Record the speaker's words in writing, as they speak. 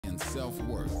and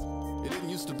self-worth. It didn't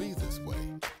used to be this way.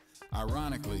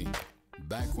 Ironically,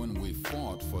 back when we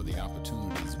fought for the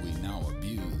opportunities we now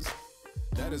abuse,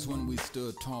 that is when we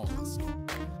stood tallest.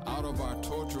 Out of our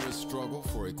torturous struggle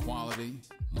for equality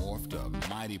morphed a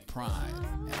mighty pride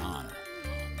and honor.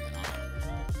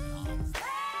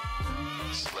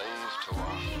 Slaves to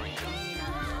our freedom.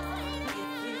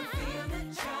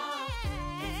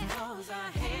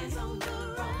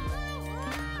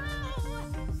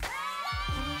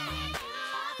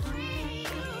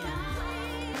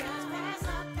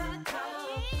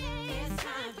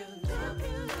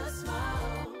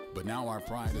 But now our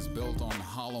pride is built on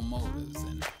hollow motives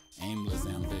and aimless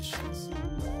ambitions.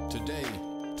 Today,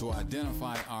 to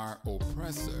identify our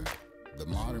oppressor, the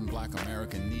modern black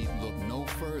American need look no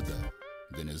further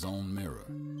than his own mirror.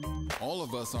 All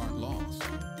of us aren't lost.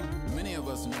 Many of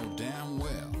us know damn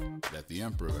well that the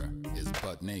emperor is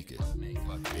butt naked.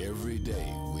 Every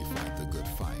day we fight the good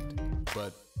fight.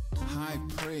 But high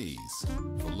praise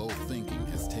for low thinking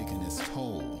has taken its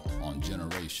toll on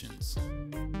generations.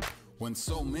 When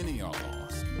so many are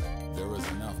lost, there is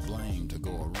enough blame to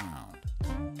go around.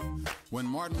 When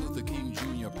Martin Luther King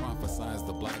Jr. prophesied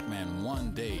the black man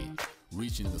one day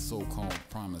reaching the so-called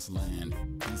promised land,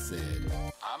 he said,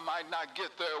 I might not get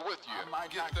there with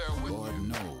you. Lord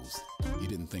knows he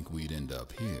didn't think we'd end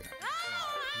up here.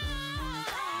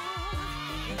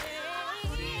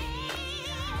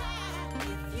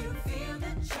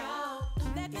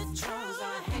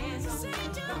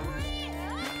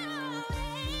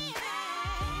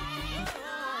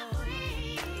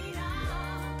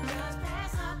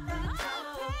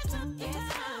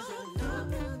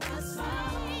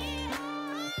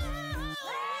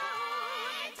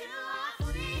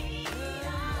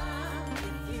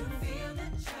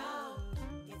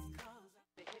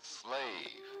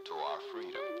 Slave to our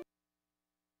freedom.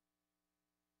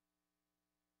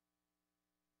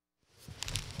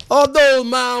 Although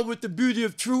mind with the beauty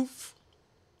of truth,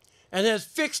 and has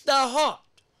fixed thy heart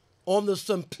on the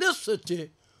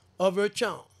simplicity of her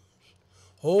charms,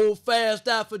 hold fast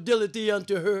thy fidelity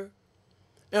unto her,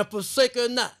 and forsake her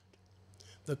not.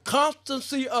 The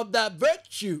constancy of thy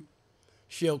virtue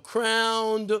shall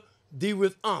crown thee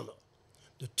with honor.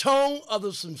 The tongue of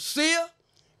the sincere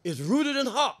is rooted in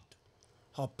heart.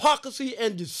 Hypocrisy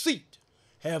and deceit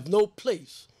have no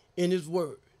place in his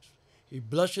words. He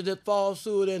blusheth at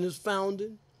falsehood and his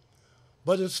founding,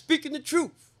 but in speaking the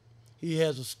truth, he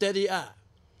has a steady eye.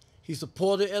 He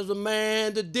supported as a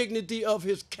man the dignity of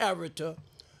his character.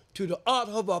 To the art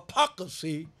of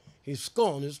hypocrisy, he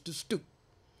scorneth to stoop.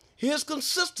 He is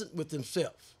consistent with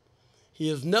himself. He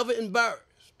is never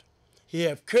embarrassed. He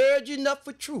hath courage enough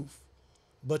for truth,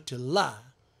 but to lie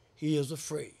he is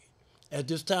afraid. At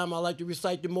this time, I'd like to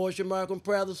recite the Moorish American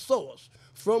prayer, the source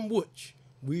from which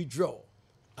we draw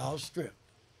our strength.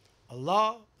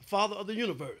 Allah, the Father of the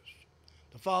universe,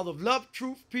 the Father of love,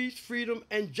 truth, peace, freedom,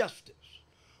 and justice.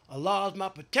 Allah is my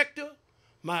protector,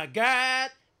 my guide,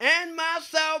 and my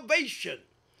salvation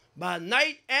by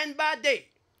night and by day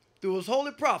through his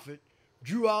holy prophet,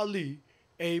 Drew Ali.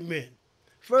 Amen.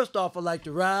 First off, I'd like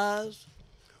to rise,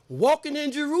 walking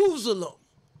in Jerusalem,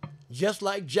 just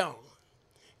like John,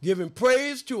 giving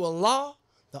praise to Allah,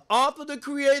 the author, the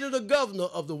creator, the governor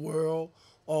of the world,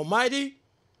 almighty,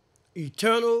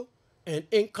 eternal, and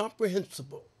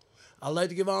incomprehensible. I'd like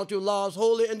to give honor to Allah's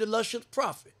holy and illustrious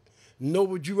prophet,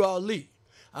 Noble Drew Ali.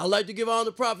 I'd like to give honor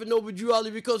to Prophet Noble Drew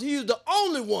Ali because he is the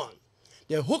only one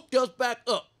that hooked us back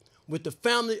up with the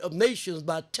family of nations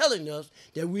by telling us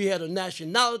that we had a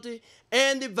nationality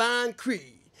and divine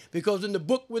creed. Because in the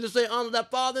book where they say, honor thy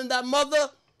father and thy mother,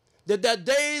 that thy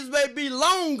days may be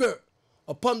longer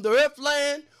upon the earth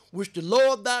land, which the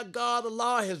Lord thy God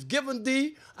Allah has given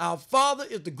thee. Our father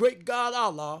is the great God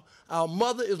Allah. Our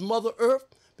mother is Mother Earth,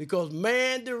 because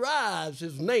man derives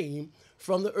his name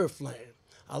from the earth land.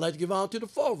 I'd like to give honor to the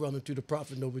forerunner to the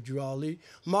Prophet Noble Drew Ali,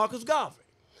 Marcus Garvey.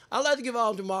 I'd like to give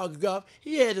honor to Marcus Garvey.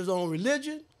 He had his own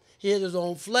religion, he had his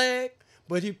own flag,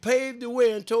 but he paved the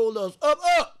way and told us, up,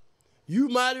 up, you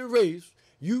mighty race,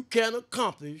 you can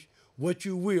accomplish what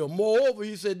you will. Moreover,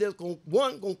 he said, there's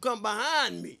one going to come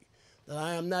behind me that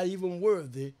I am not even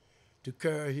worthy to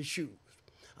carry his shoes.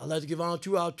 I'd like to give honor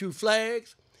to our two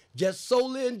flags, just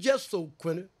solely and just so,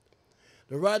 Quinter,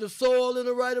 the right of soil and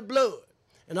the right of blood,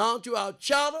 and honor to our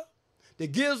charter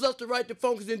that gives us the right to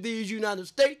function in these United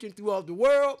States and throughout the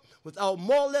world without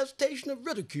molestation or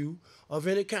ridicule of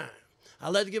any kind. I'd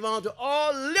like to give honor to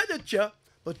all literature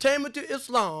pertaining to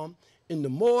Islam in the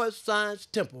Moorish Science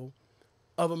Temple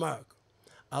of America.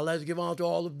 I'd like to give honor to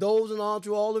all of those and honor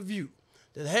to all of you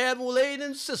that have laid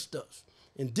and assist us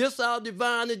in this our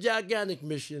divine and gigantic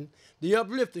mission, the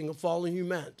uplifting of fallen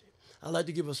humanity. I'd like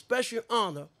to give a special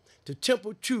honor to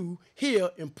Temple 2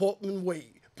 here in Portland,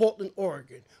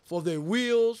 Oregon, for their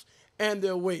wills and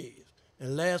their ways.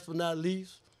 And last but not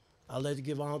least, I'd like to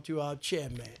give honor to our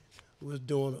chairman, who is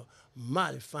doing a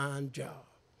mighty fine job,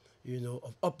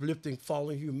 of uplifting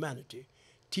fallen humanity,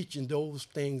 teaching those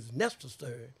things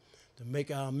necessary to make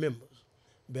our members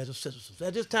better citizens.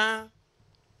 At this time,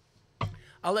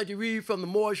 I'd like to read from the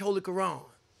Moorish Holy Quran,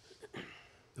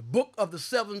 the book of the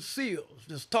seven seals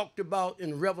that's talked about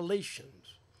in Revelations.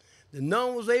 That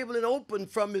none was able to open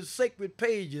from its sacred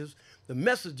pages the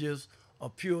messages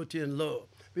of purity and love.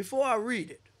 Before I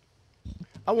read it,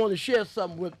 I want to share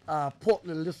something with our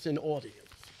Portland listening audience.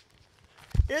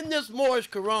 In this Moorish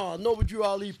Quran, Noble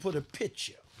Ali put a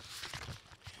picture.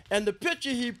 And the picture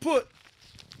he put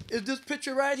is this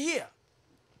picture right here.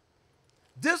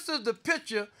 This is the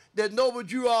picture that Noble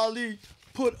Ali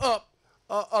put up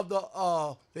of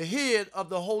the head of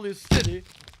the holy city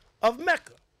of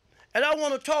Mecca. And I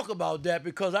want to talk about that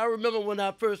because I remember when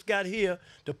I first got here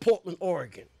to Portland,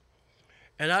 Oregon.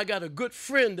 And I got a good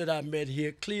friend that I met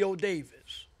here, Cleo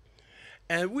Davis.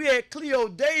 And we had Cleo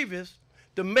Davis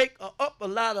to make up a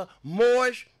lot of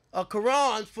Moorish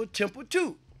Qurans for Temple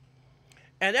 2.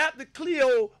 And after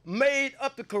Cleo made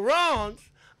up the Qurans,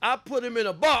 I put them in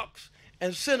a box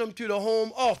and sent them to the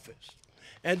home office.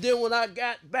 And then when I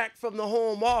got back from the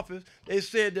home office, they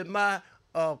said that my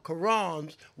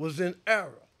Qurans was in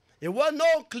error. It wasn't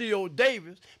on Cleo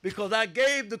Davis because I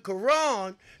gave the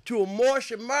Quran to a Moorish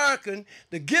American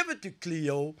to give it to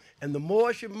Cleo, and the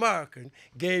Moorish American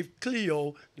gave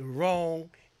Cleo the wrong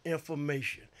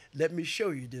information. Let me show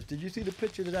you this. Did you see the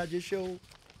picture that I just showed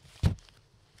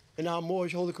in our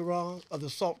Moorish Holy Quran of the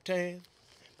Sultan?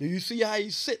 Do you see how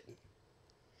he's sitting?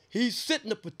 He's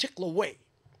sitting a particular way,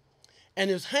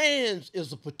 and his hands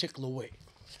is a particular way.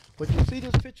 But you see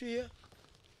this picture here?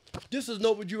 This is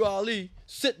Noble Ali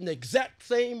sitting the exact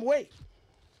same way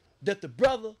that the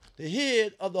brother, the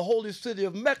head of the holy city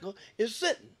of Mecca, is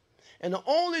sitting. And the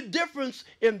only difference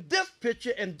in this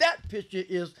picture and that picture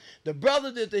is the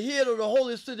brother that's the head of the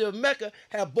holy city of Mecca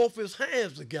have both his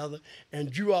hands together and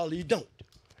Drew Ali don't.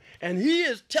 And he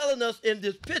is telling us in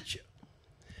this picture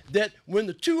that when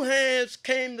the two hands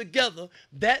came together,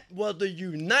 that was the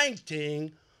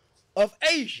uniting of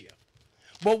Asia.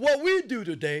 But what we do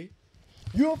today,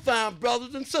 you'll find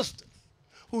brothers and sisters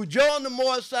who join the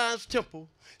Moorish Science Temple,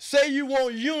 say you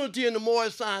want unity in the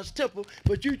Moorish Science Temple,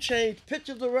 but you change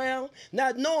pictures around,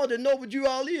 not knowing that Noble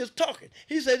Ali is talking.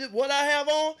 He said, what I have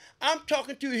on, I'm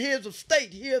talking to heads of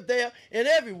state here, there, and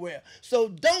everywhere. So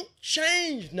don't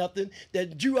change nothing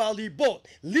that Drew Ali bought.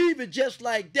 Leave it just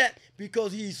like that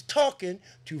because he's talking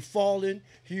to fallen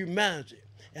humanity.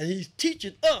 And he's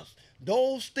teaching us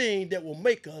those things that will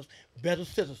make us better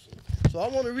citizens. So I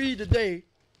want to read today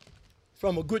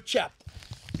from a good chapter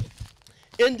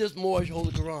in this Moorish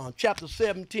Holy Quran, chapter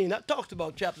 17. I talked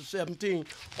about chapter 17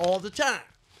 all the time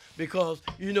because,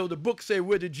 the book say,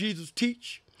 where did Jesus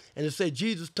teach? And it say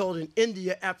Jesus taught in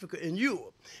India, Africa, and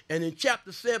Europe. And in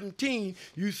chapter 17,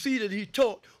 you see that he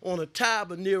taught on a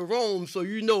Tiber near Rome, so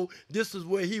you know this is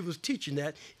where he was teaching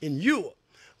at in Europe.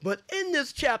 But in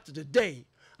this chapter today,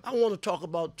 I want to talk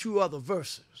about two other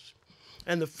verses.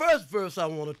 And the first verse I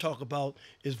want to talk about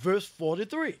is verse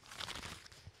 43.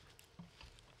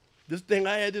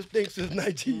 I had this thing since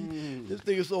 19. This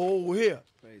thing is so old here.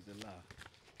 Praise the Lord.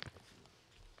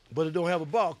 But it don't have a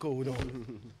barcode on it.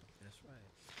 That's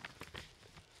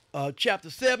right. Chapter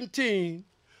 17,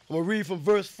 I'm going to read from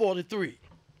verse 43.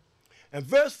 And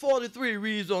verse 43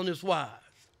 reads on this wise.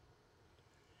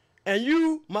 And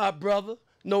you, my brother,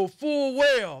 know full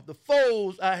well the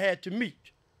foes I had to meet.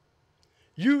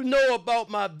 You know about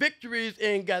my victories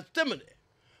in Gethsemane,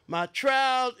 my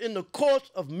trials in the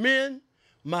courts of men,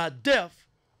 my death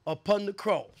upon the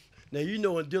cross. Now, in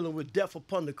dealing with death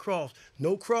upon the cross,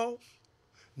 no cross,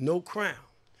 no crown.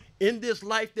 In this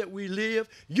life that we live,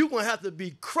 you're going to have to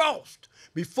be crossed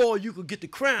before you can get the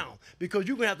crown because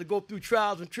you're going to have to go through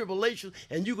trials and tribulations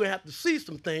and you're going to have to see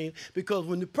some things because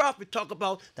when the prophet talk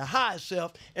about the higher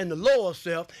self and the lower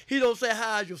self, he don't say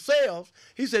hide yourselves.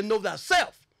 He said know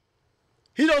thyself.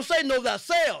 He don't say know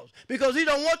thyself because he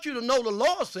don't want you to know the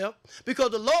lower self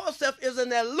because the lower self is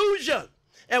an illusion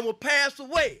and will pass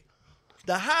away.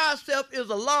 The higher self is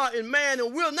a law in man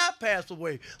and will not pass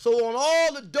away. So on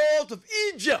all the doors of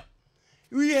Egypt,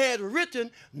 we had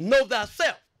written, know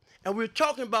thyself. And we're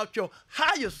talking about your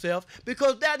higher self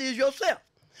because that is yourself.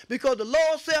 Because the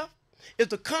lower self is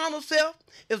the carnal self,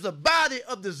 is a body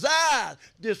of desires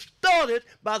distorted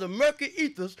by the murky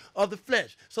ethers of the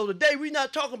flesh. So today we're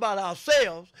not talking about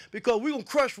ourselves because we're going to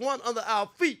crush one under our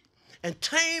feet and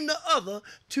tame the other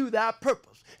to thy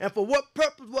purpose. And for what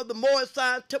purpose was the Moorish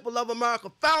Science Temple of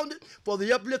America founded? For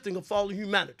the uplifting of fallen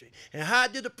humanity. And how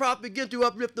did the prophet begin to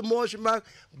uplift the Moorish America?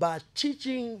 By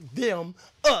teaching them,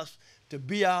 us, to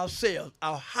be ourselves,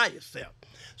 our highest self.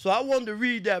 So I wanted to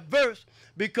read that verse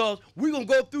because we're going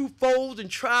to go through foes and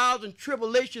trials and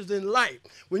tribulations in life.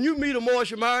 When you meet a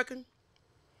Moorish American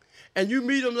and you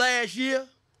meet him last year,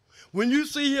 when you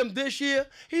see him this year,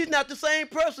 he's not the same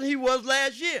person he was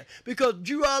last year. Because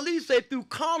Drew Ali said through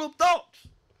carnal thoughts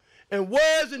and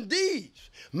words and deeds,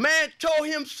 man tore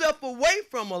himself away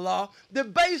from Allah,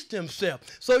 debased himself.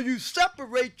 So you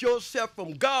separate yourself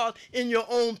from God in your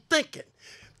own thinking.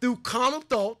 Through carnal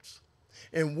thoughts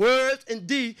and words and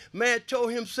deeds, man tore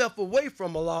himself away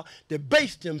from Allah,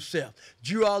 debased himself.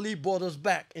 Drew Ali brought us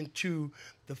back into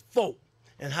the fold.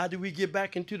 And how do we get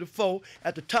back into the fold?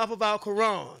 At the top of our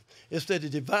Quran, it said the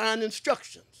divine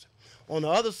instructions. On the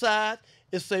other side,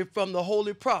 it says from the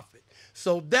Holy Prophet.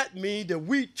 So that means that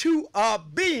we too are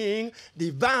being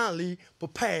divinely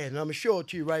prepared. And I'm going to show it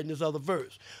to you right in this other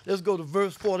verse. Let's go to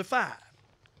verse 45.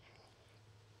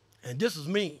 And this is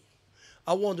me.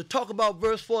 I wanted to talk about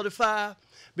verse 45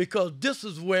 because this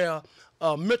is where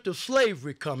mental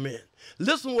slavery come in.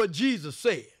 Listen what Jesus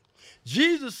said.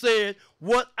 Jesus said,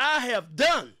 what I have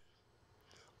done,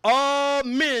 all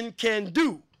men can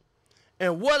do,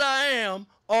 and what I am,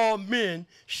 all men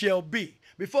shall be.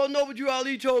 Before Nova Drew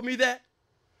Ali told me that,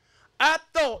 I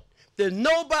thought that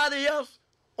nobody else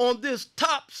on this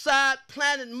top side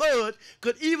planet mud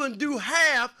could even do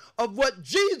half of what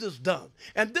Jesus done.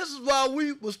 And this is why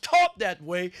we was taught that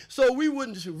way, so we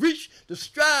wouldn't reach the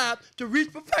strive to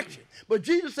reach perfection. But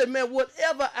Jesus said, man,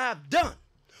 whatever I've done,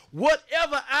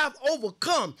 whatever I've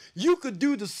overcome, you could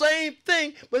do the same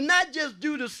thing, but not just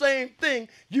do the same thing,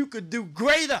 you could do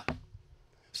greater.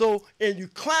 So, and you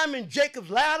climbing Jacob's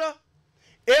ladder,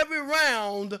 every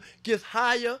round gets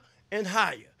higher and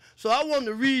higher. So I wanted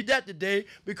to read that today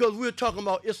because we're talking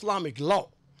about Islamic law.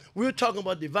 We're talking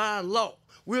about divine law.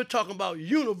 We're talking about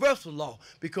universal law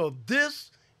because this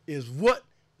is what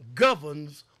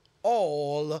governs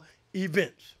all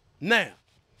events. Now,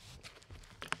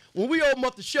 when we open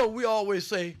up the show, we always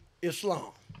say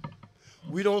Islam.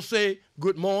 We don't say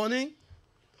good morning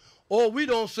or we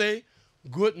don't say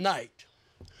good night.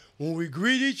 When we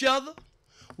greet each other,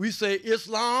 we say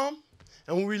Islam,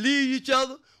 and when we leave each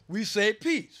other, we say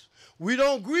peace. We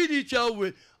don't greet each other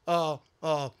with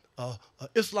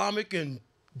Islamic and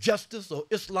justice or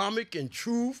Islamic and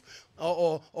truth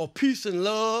or peace and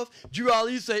love. Drew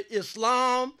Ali say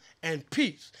Islam and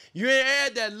peace. You ain't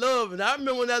add that love. And I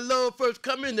remember when that love first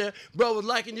come in there, bro was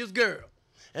liking his girl.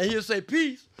 And he'll say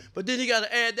peace, but then he got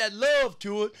to add that love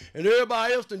to it, and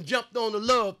everybody else done jumped on the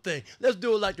love thing. Let's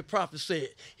do it like the prophet said.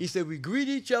 He said, we greet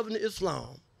each other in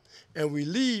Islam, and we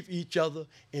leave each other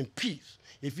in peace.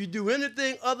 If you do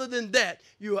anything other than that,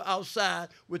 you are outside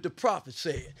what the prophet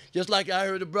said. Just like I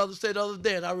heard the brother say the other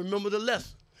day, and I remember the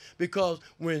lesson. Because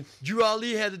when Drew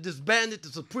Ali had disbanded the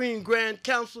Supreme Grand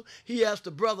Council, he asked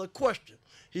the brother a question.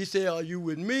 He said, are you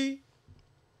with me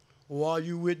or are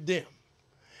you with them?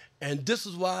 And this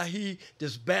is why he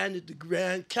disbanded the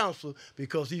Grand Council,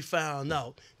 because he found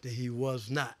out that he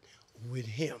was not with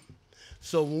him.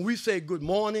 So when we say good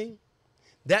morning,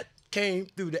 that came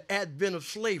through the advent of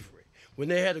slavery. When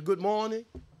they had a good morning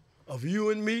of you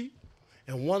and me,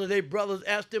 and one of their brothers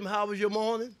asked them, how was your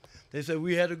morning? They said,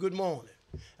 we had a good morning.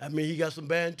 I mean, he got some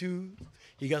Bantus,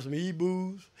 he got some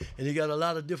Ebus, and he got a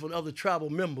lot of different other tribal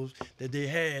members that they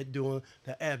had during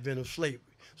the advent of slavery.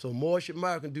 So Moorish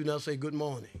Americans do not say good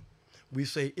morning. We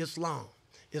say Islam.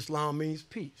 Islam means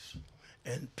peace.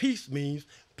 And peace means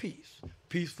peace.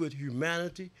 Peace with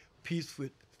humanity, peace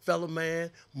with fellow man,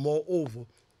 moreover,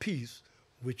 peace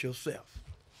with yourself.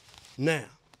 Now,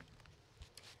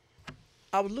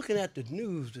 I was looking at the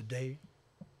news today,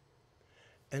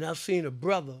 and I seen a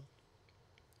brother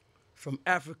from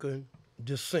African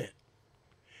descent.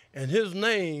 And his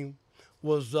name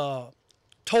was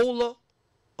Tola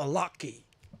Alaki.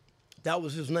 That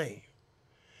was his name.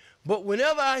 But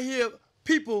whenever I hear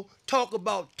people talk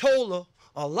about Tola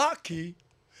Alaki,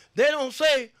 they don't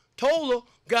say Tola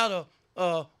got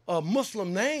a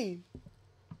Muslim name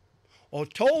or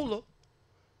Tola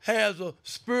has a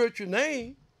spiritual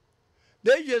name.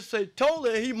 They just say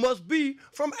Tola, he must be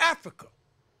from Africa.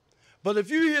 But if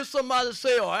you hear somebody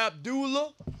say, or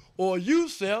Abdullah or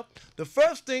Yusuf, the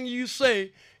first thing you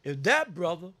say is that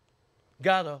brother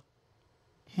got a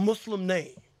Muslim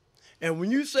name. And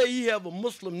when you say he have a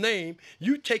Muslim name,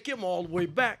 you take him all the way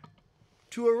back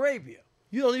to Arabia.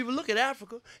 You don't even look at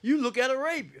Africa. You look at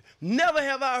Arabia. Never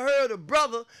have I heard a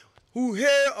brother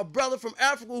from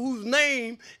Africa whose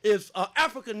name is an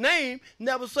African name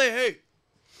never say, hey,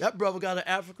 that brother got an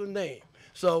African name.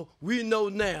 So we know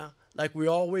now, like we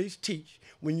always teach,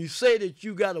 when you say that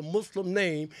you got a Muslim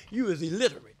name, you is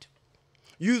illiterate.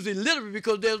 You is illiterate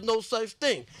because there's no such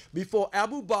thing. Before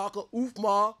Abu Bakr,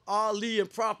 Uthman, Ali,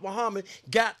 and Prophet Muhammad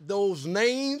got those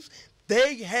names,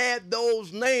 they had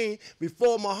those names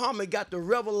before Muhammad got the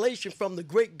revelation from the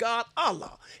great God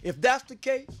Allah. If that's the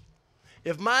case,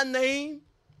 if my name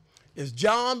is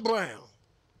John Brown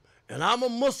and I'm a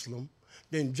Muslim,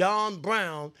 then John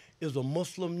Brown is a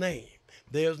Muslim name.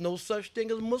 There's no such thing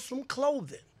as Muslim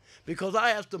clothing because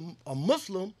I asked a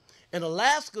Muslim in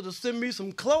Alaska to send me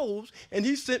some clothes, and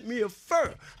he sent me a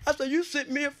fur. I said, you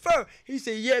sent me a fur? He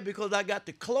said, yeah, because I got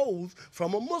the clothes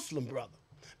from a Muslim brother.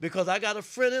 Because I got a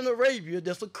friend in Arabia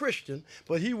that's a Christian,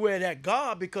 but he wear that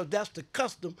garb because that's the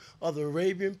custom of the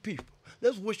Arabian people.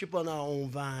 Let's worship on our own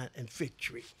vine and fig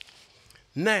tree.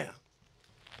 Now,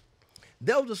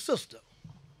 there was a sister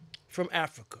from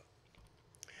Africa,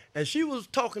 and she was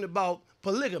talking about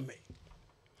polygamy.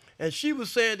 And she was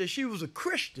saying that she was a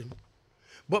Christian,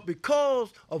 but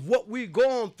because of what we've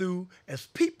gone through as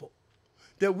people,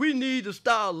 that we need to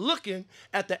start looking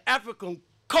at the African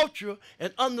culture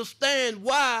and understand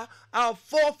why our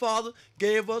forefathers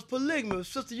gave us polygamy.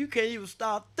 Sister, you can't even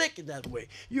start thinking that way.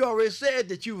 You already said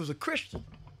that you was a Christian.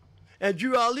 And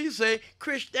Drew Ali said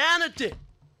Christianity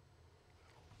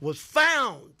was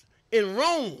found in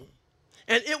Rome.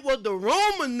 And it was the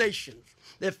Roman nations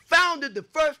that founded the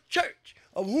first church,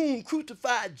 of whom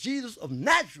crucified Jesus of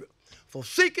Nazareth, for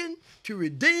seeking to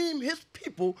redeem his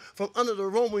people from under the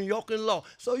Roman yoke and law.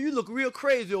 So you look real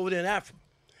crazy over there in Africa,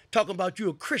 talking about you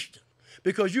a Christian,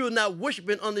 because you are not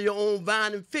worshiping under your own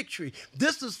vine and fig tree.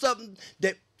 This is something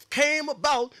that came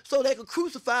about so they could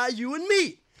crucify you and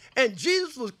me. And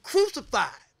Jesus was crucified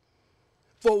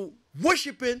for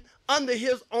worshiping under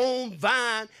his own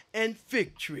vine and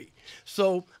fig tree.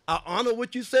 So I honor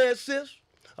what you said, sis,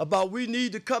 about we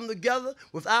need to come together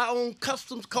with our own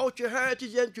customs, culture,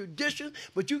 heritage, and tradition,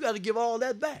 but you got to give all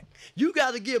that back. You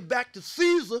got to give back to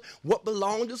Caesar what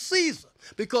belonged to Caesar,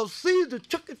 because Caesar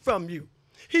took it from you.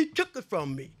 He took it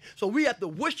from me. So we have to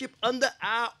worship under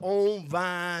our own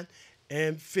vine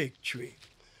and fig tree.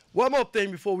 One more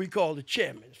thing before we call the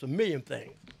chairman. It's a million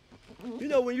things. You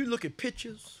know, when you look at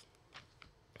pictures,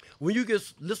 when you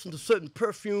just listen to certain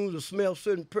perfumes or smell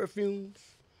certain perfumes,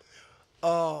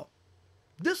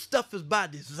 this stuff is by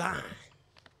design.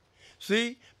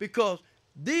 See? Because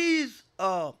these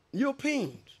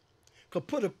Europeans could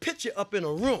put a picture up in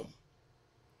a room,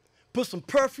 put some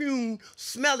perfume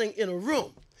smelling in a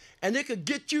room, and it could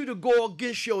get you to go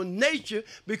against your nature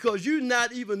because you're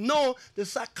not even knowing the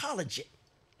psychology.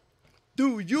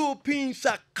 Through European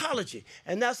psychology.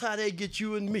 And that's how they get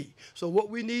you and me. So what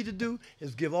we need to do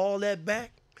is give all that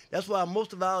back. That's why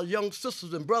most of our young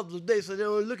sisters and brothers today say they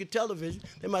don't look at television.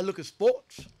 They might look at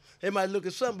sports. They might look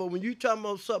at something. But when you're talking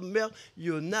about something else,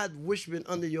 you're not worshiping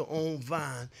under your own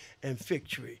vine and fig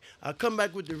tree. I'll come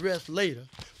back with the rest later.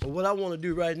 But what I want to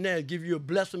do right now is give you a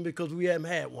blessing because we haven't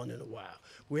had one in a while.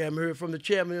 We haven't heard from the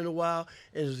chairman in a while.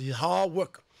 And he's a hard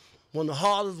worker. One of the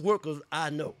hardest workers I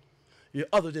know.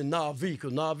 Other than Navi,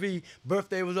 because Navi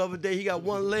birthday was the other day, he got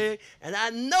one leg, and I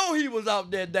know he was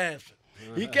out there dancing.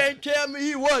 He can't tell me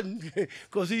he wasn't,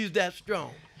 because he's that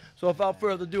strong. So without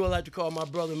further ado, I'd like to call my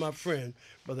brother and my friend,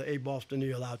 Brother A. Boston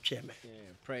Neal, our chairman. Yeah,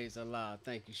 praise Allah.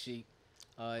 Thank you, Sheikh.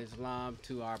 Islam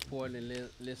to our Portland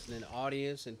listening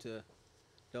audience and to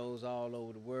those all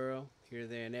over the world, here,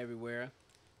 there, and everywhere.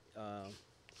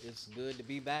 It's good to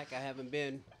be back. I haven't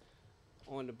been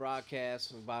on the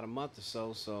broadcast for about a month or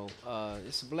so, so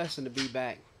it's a blessing to be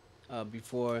back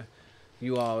before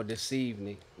you all this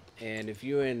evening. And if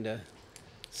you're in the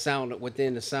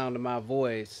within the sound of my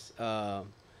voice, I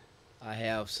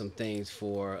have some things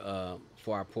for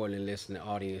our Portland listening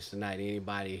audience tonight.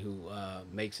 Anybody who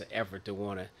makes an effort to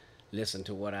want to listen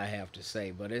to what I have to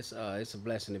say, but it's a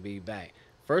blessing to be back.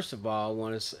 First of all, I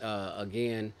want to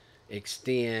again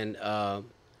extend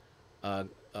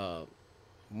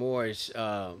more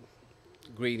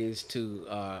greetings to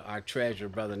our treasurer,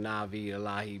 Brother Navi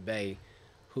Lynch-Bey,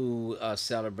 who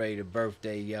celebrated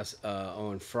birthday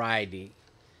on Friday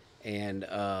and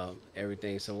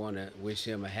everything. So I want to wish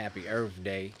him a happy Earth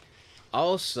Day.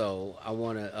 Also, I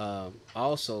want to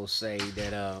also say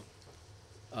that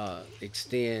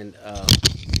extend a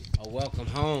welcome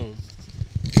home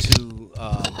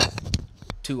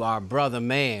to our brother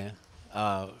man,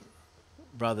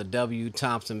 Brother W.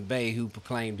 Thompson Bey, who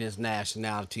proclaimed his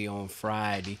nationality on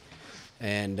Friday.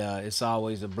 And it's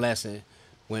always a blessing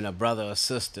when a brother or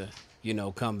sister,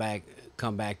 come back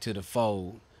to the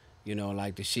fold.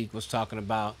 Like the Sheik was talking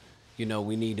about,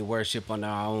 we need to worship under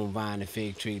our own vine and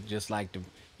fig tree, just like the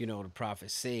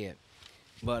prophet said.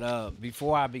 But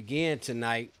before I begin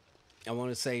tonight, I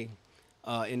want to say,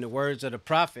 in the words of the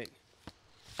prophet,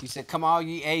 he said, "Come all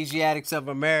ye Asiatics of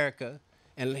America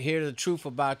and hear the truth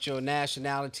about your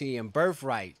nationality and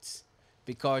birthrights,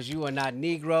 because you are not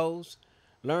Negroes.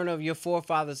 Learn of your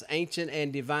forefathers' ancient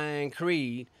and divine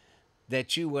creed,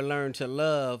 that you will learn to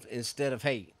love instead of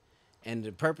hate. And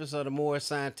the purpose of the Moorish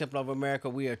Zion Temple of America,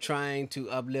 we are trying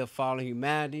to uplift fallen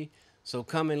humanity. So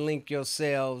come and link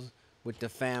yourselves with the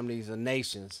families of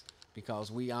nations,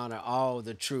 because we honor all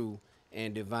the true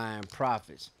and divine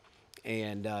prophets."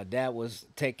 And that was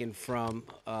taken from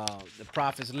the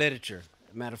prophet's literature.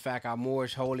 Matter of fact, our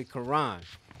Moorish Holy Quran.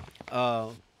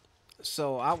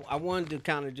 So I wanted to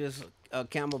kind of just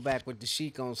camelback with the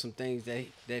Sheik on some things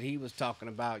that he was talking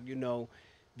about,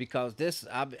 because this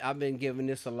I've been giving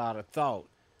this a lot of thought,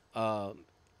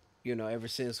 ever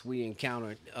since we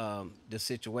encountered the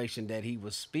situation that he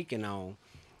was speaking on.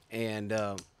 And,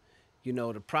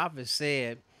 the prophet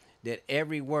said that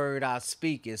every word I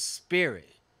speak is spirit,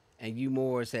 and you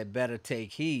Moors had better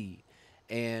take heed.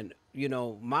 And,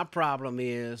 my problem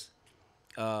is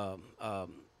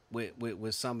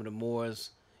with some of the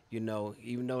Moors,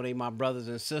 even though they my brothers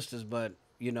and sisters, but,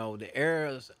 the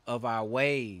errors of our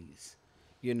ways,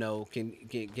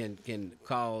 can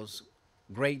cause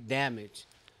great damage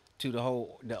to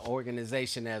the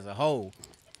organization as a whole.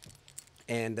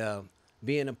 And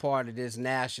being a part of this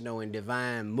national and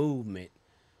divine movement,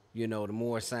 the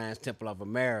Moorish Science Temple of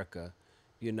America,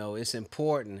 it's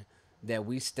important that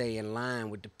we stay in line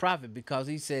with the prophet, because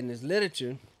he said in his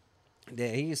literature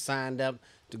that he signed up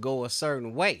to go a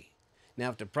certain way. Now,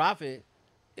 if the prophet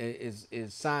is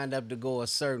signed up to go a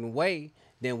certain way,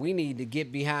 then we need to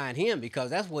get behind him, because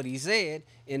that's what he said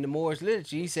in the Moorish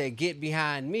literature. He said, "Get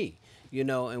behind me,"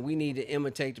 and we need to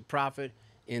imitate the prophet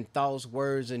in thoughts,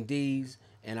 words, and deeds,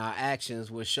 and our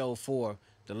actions will show forth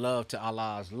the love to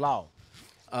Allah's law.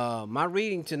 My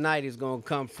reading tonight is going to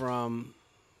come from,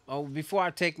 before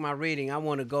I take my reading, I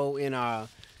want to go in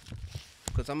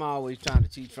because I'm always trying to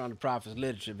teach from the prophet's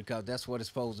literature, because that's what it's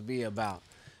supposed to be about.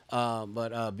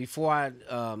 But before I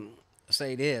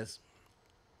say this,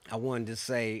 I wanted to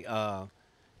say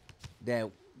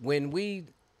that when we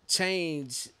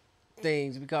change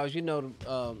things, because, in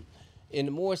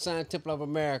the Moorish Science Temple of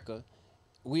America,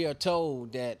 we are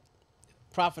told that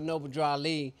Prophet Noble Drew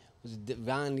Ali was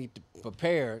divinely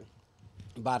prepared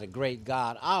by the great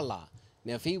God Allah.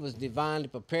 Now, if he was divinely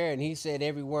prepared and he said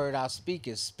every word I speak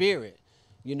is spirit,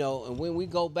 and when we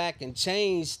go back and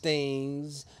change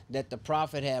things that the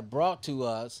prophet had brought to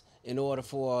us in order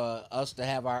for us to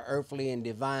have our earthly and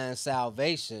divine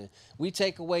salvation, we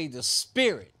take away the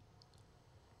spirit.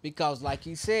 Because like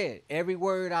he said, every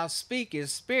word I speak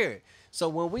is spirit. So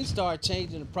when we start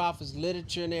changing the prophet's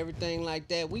literature and everything like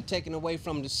that, we taking away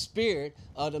from the spirit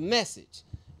of the message,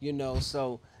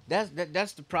 So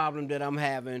that's the problem that I'm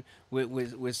having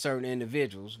with certain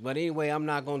individuals. But anyway, I'm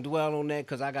not going to dwell on that,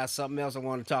 because I got something else I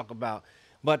want to talk about.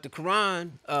 But the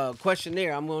Quran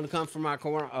questionnaire, I'm going to come from our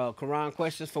Quran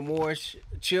questions for Moorish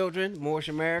children, Moorish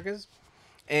Americans.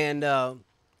 And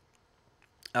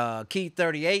Key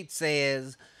 38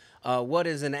 says, what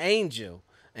is an angel?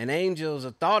 An angel is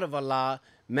a thought of Allah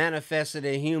manifested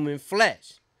in human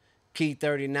flesh. Key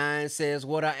 39 says,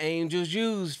 what are angels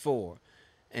used for?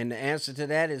 And the answer to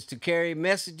that is to carry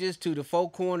messages to the four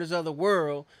corners of the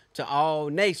world, to all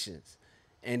nations.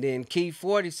 And then Key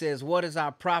 40 says, what is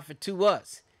our prophet to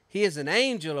us? He is an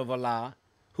angel of Allah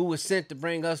who was sent to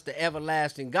bring us the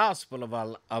everlasting gospel of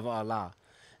Allah.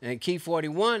 And Key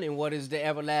 41, and what is the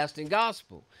everlasting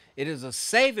gospel? It is a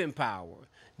saving power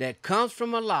that comes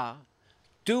from Allah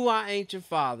through our ancient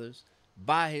fathers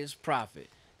by his prophet.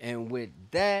 And with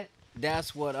that,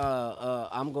 that's what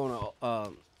I'm going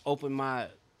to open my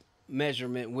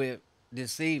measurement with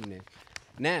this evening.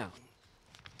 Now,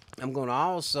 I'm going to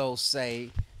also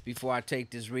say, before I take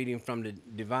this reading from the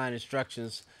divine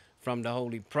instructions from the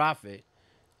Holy Prophet,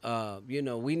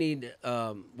 we need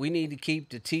to keep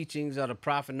the teachings of the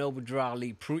Prophet Noble Drew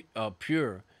Ali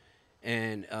pure,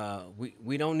 and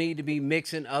we don't need to be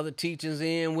mixing other teachings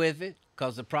in with it,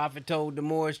 because the Prophet told the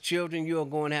Moorish children, you are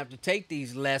going to have to take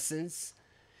these lessons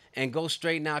and go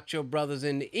straighten out your brothers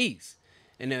in the East.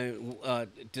 And then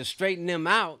to straighten them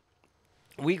out,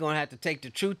 we're going to have to take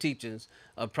the true teachings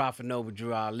of Prophet Noble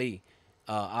Drew Ali,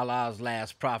 Allah's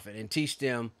last prophet, and teach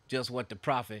them just what the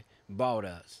prophet brought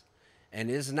us. And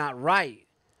it's not right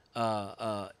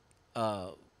to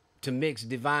mix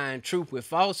divine truth with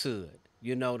falsehood.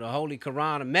 You know, the Holy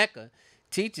Quran of Mecca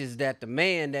teaches that the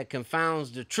man that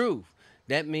confounds the truth,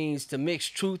 that means to mix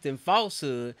truth and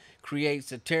falsehood,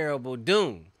 creates a terrible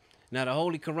doom. Now, the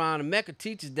Holy Quran of Mecca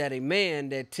teaches that a man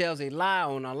that tells a lie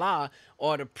on Allah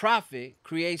or the prophet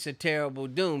creates a terrible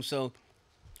doom. So,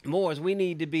 Moors, we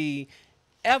need to be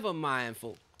ever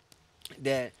mindful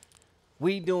that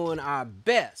we doing our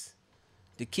best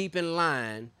to keep in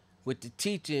line with the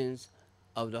teachings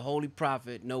of the Holy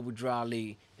Prophet Noble Drew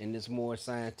Ali in this Moorish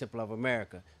Science Temple of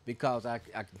America, because I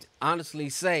can honestly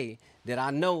say that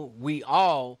I know we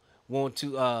all want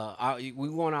to we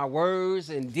want our words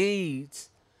and deeds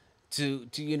to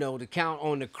to count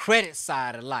on the credit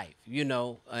side of life,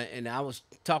 and I was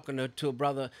talking to a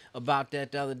brother about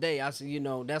that the other day. I said,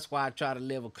 that's why I try to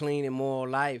live a clean and moral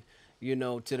life,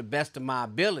 to the best of my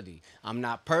ability. I'm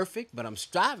not perfect, but I'm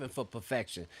striving for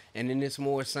perfection. And in this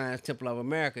Moorish Science Temple of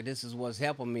America, this is what's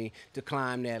helping me to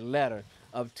climb that ladder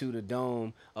up to the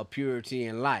dome of purity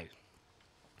and life.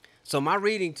 So my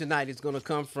reading tonight is going to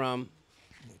come from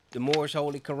the Moorish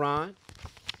Holy Quran,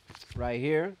 right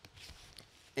here.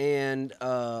 And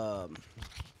I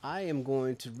am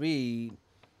going to read,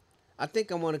 I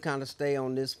think I want to kind of stay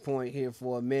on this point here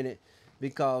for a minute,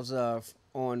 because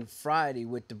on Friday,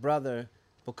 with the brother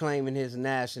proclaiming his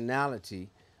nationality,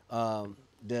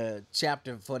 the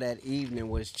chapter for that evening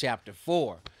was chapter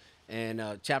 4.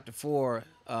 And chapter 4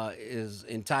 is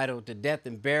entitled The Death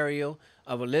and Burial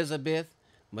of Elizabeth,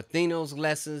 Matheno's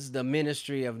Lessons, the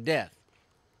Ministry of Death.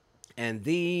 And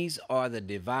these are the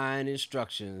divine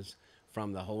instructions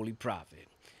from the Holy Prophet.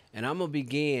 And I'm going to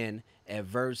begin at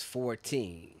verse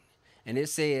 14. And it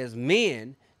says,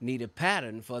 men need a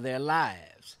pattern for their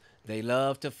lives. They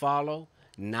love to follow,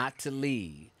 not to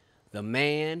lead. The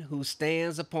man who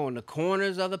stands upon the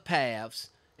corners of the paths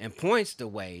and points the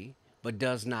way, but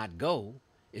does not go,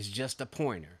 is just a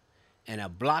pointer, and a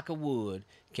block of wood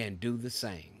can do the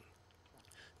same.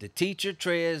 The teacher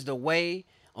treads the way.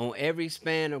 On every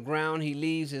span of ground he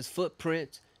leaves his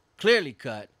footprints clearly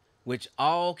cut, which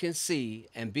all can see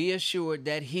and be assured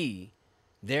that he,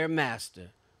 their master,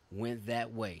 went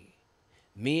that way.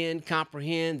 Men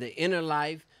comprehend the inner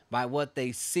life by what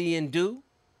they see and do.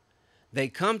 They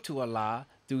come to Allah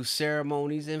through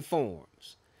ceremonies and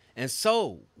forms. And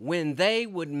so, when they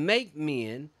would make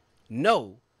men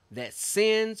know that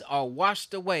sins are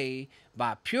washed away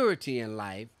by purity in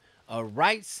life, a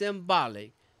right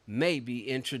symbolic may be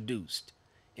introduced.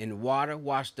 In water,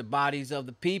 wash the bodies of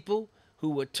the people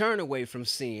who would turn away from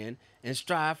sin and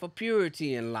strive for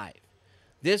purity in life.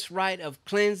 This rite of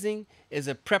cleansing is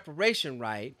a preparation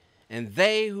rite, and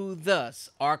they who thus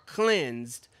are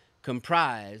cleansed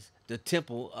comprise the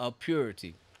temple of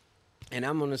purity. And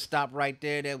I'm going to stop right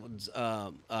there. That was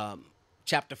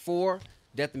chapter 4,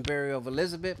 Death and Burial of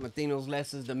Elizabeth, Matheno's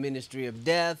Lessons, the Ministry of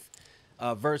Death,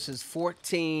 verses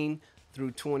 14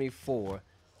 through 24.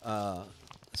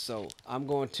 So I'm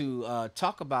going to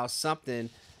talk about something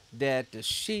that the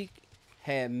Sheikh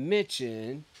had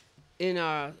mentioned in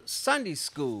our Sunday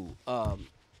school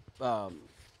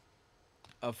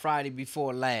Friday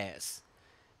before last.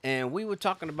 And we were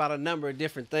talking about a number of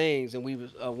different things, and we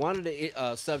was one of the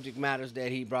subject matters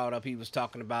that he brought up, he was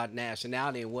talking about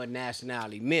nationality and what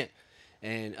nationality meant.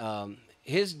 And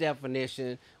his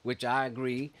definition, which I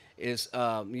agree, is,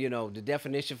 the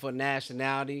definition for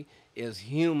nationality is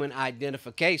human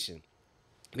identification.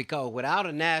 Because without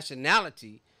a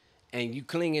nationality, and you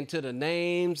clinging to the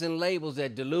names and labels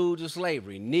that delude to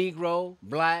slavery, Negro,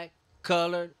 black,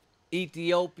 colored,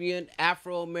 Ethiopian,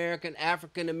 Afro-American,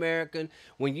 African-American,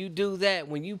 when you do that,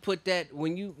 when you put that,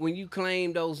 when you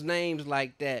claim those names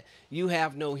like that, you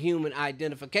have no human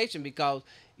identification. Because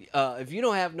if you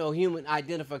don't have no human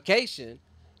identification,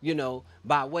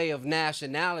 by way of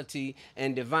nationality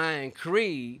and divine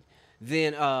creed,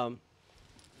 then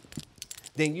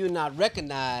you're not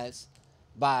recognized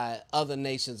by other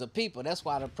nations of people. That's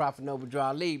why the Prophet Noble Drew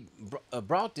Ali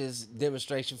brought this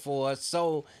demonstration for us,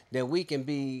 so that we can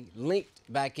be linked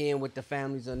back in with the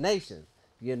families of nations,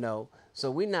 So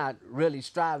we're not really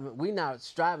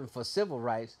striving for civil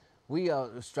rights. We are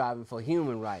striving for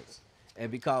human rights. And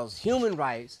because human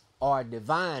rights are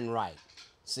divine right.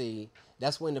 See,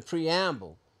 that's when the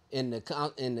preamble in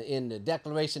the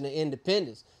Declaration of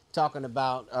Independence talking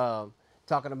about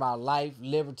life,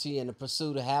 liberty, and the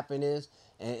pursuit of happiness,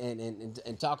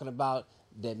 and talking about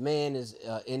that man is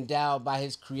endowed by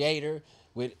his creator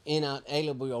with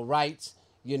inalienable rights.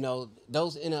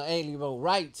 Those inalienable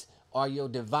rights are your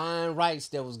divine rights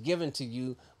that was given to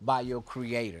you by your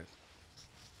creator.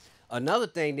 Another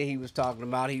thing that he was talking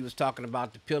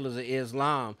about the pillars of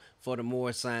Islam for the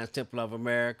Moorish Science Temple of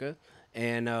America,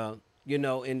 and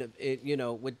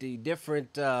with the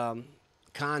different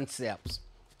concepts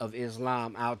of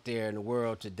Islam out there in the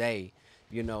world today,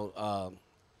 you know,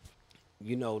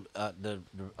 the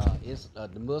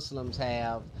Muslims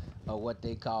have what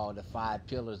they call the five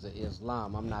pillars of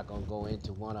Islam. I'm not gonna go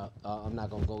into I'm not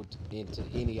gonna go into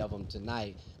any of them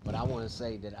tonight, but I want to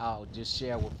say that I'll just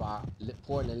share with our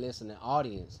Portland listening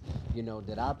audience,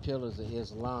 that our pillars of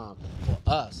Islam for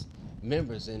us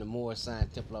members in the Moorish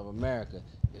Science Temple of America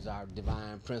is our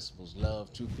divine principles: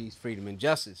 love, truth, peace, freedom, and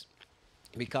justice,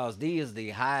 because these are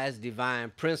the highest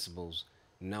divine principles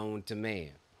known to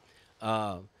man.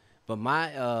 But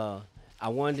I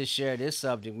wanted to share this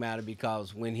subject matter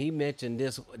because when he mentioned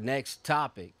this next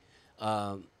topic,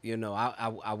 I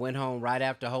went home right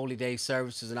after Holy Day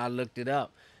services and I looked it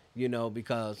up,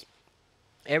 because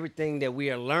everything that we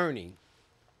are learning,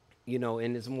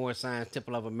 in this Moorish Science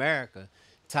Temple of America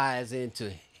ties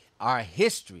into our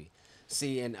history.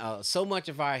 See, and so much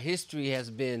of our history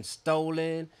has been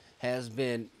stolen, has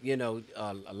been,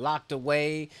 locked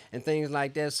away and things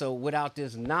like that. So without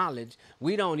this knowledge,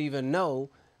 we don't even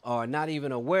know or not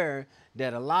even aware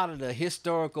that a lot of the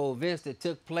historical events that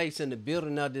took place in the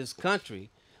building of this country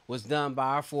was done by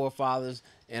our forefathers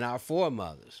and our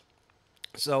foremothers.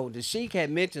 So the Sheik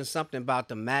had mentioned something about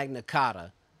the Magna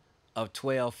Carta of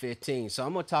 1215. So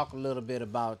I'm going to talk a little bit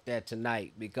about that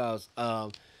tonight because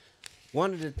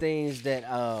one of the things that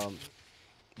I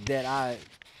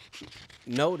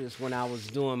noticed when I was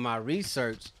doing my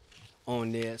research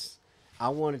on this, I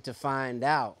wanted to find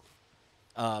out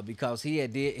because he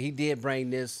did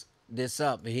bring this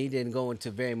up, and he didn't go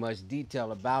into very much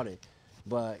detail about it.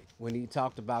 But when he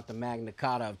talked about the Magna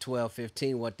Carta of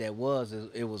 1215, what that was,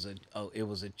 it was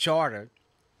a charter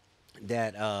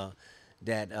that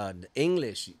the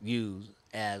English used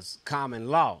as common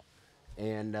law,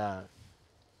 and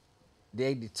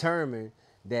they determined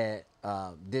that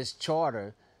this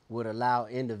charter would allow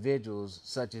individuals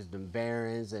such as the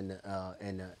barons and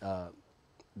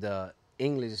the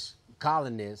English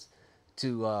colonists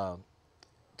to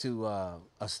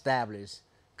establish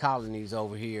colonies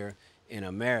over here in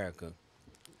America.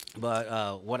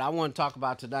 But what I want to talk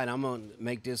about tonight, I'm going to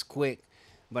make this quick,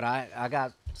 but I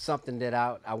got something that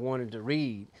I wanted to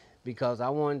read because I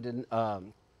wanted to,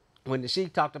 when the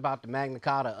Sheik talked about the Magna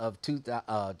Carta of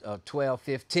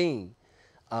 1215,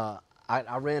 I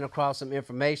ran across some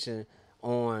information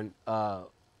on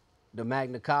the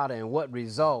Magna Carta and what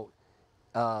result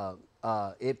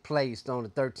it placed on the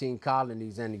 13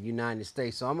 colonies in the United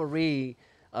States. So I'm going to read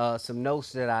some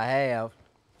notes that I have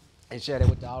and share that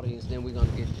with the audience. Then we're going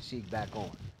to get the Sheik back on.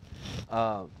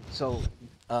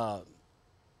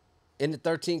 In the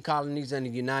 13 colonies in the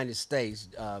United States,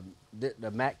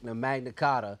 the Magna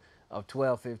Carta of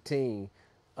 1215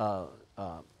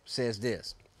 says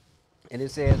this. And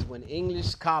it says, when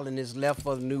English colonists left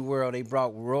for the New World, they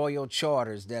brought royal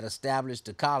charters that established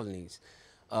the colonies.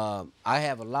 I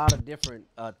have a lot of different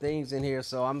things in here,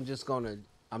 so I'm not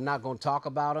gonna talk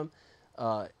about them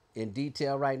in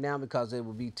detail right now because it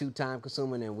would be too time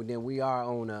consuming, and then we are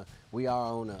on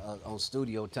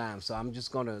studio time. So I'm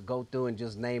just gonna go through and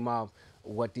just name off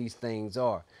what these things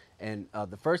are. And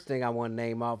the first thing I want to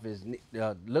name off is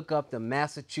look up the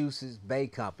Massachusetts Bay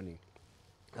Company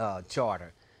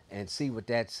charter and see what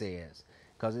that says.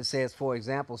 Because it says, for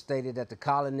example, stated that the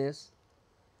colonists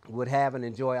would have and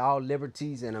enjoy all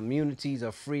liberties and immunities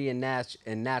of free and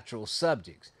natural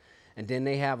subjects. And then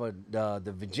they have the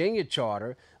Virginia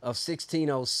Charter of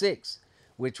 1606,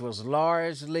 which was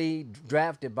largely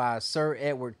drafted by Sir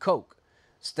Edward Coke,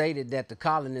 stated that the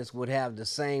colonists would have the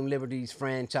same liberties,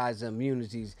 franchise, and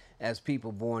immunities as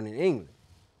people born in England.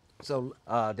 So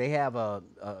they have a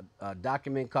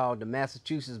document called the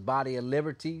Massachusetts Body of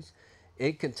Liberties.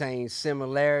 It contains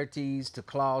similarities to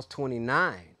Clause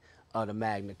 29 of the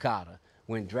Magna Carta.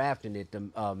 When drafting it,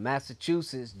 the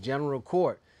Massachusetts General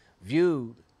Court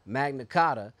viewed Magna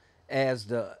Carta as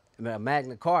the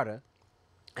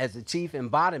chief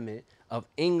embodiment of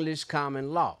English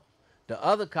common law. The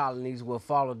other colonies will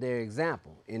follow their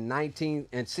example. In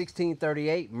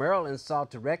 1638, Maryland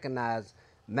sought to recognize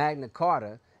Magna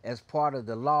Carta as part of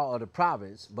the law of the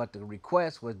province, but the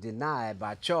request was denied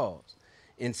by Charles.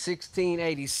 In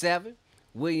 1687,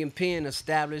 William Penn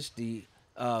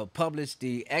published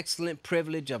the excellent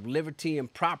privilege of liberty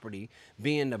and property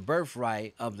being the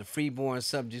birthright of the freeborn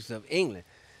subjects of England,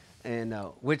 and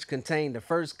which contained the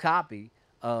first copy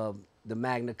of the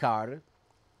Magna Carta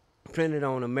printed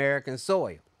on American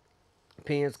soil.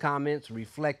 Penn's comments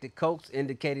reflected Coke's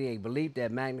indicating a belief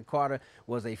that Magna Carta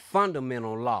was a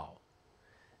fundamental law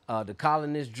The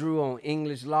colonists drew on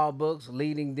English law books,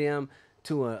 leading them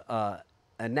to an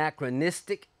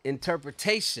anachronistic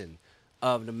interpretation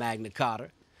of the Magna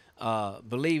Carta,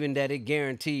 believing that it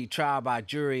guaranteed trial by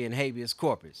jury and habeas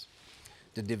corpus.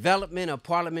 The development of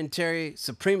parliamentary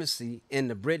supremacy in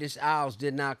the British Isles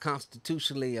did not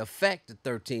constitutionally affect the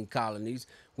 13 colonies,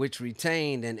 which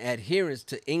retained an adherence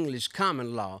to English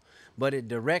common law, but it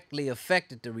directly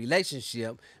affected the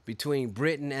relationship between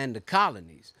Britain and the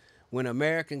colonies. When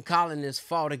American colonists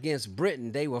fought against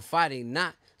Britain, they were fighting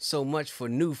not so much for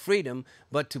new freedom,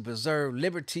 but to preserve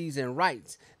liberties and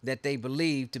rights that they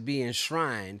believed to be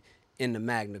enshrined in the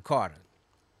Magna Carta.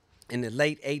 In the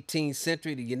late 18th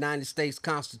century, the United States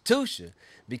Constitution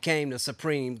became the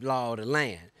supreme law of the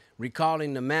land,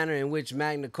 recalling the manner in which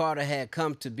Magna Carta had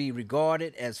come to be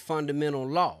regarded as fundamental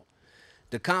law.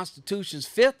 The Constitution's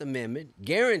Fifth Amendment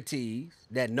guarantees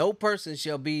that no person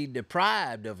shall be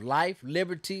deprived of life,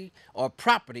 liberty, or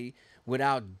property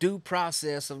without due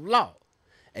process of law,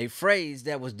 a phrase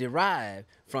that was derived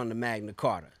from the Magna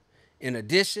Carta. In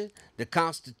addition, the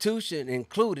Constitution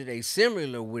included a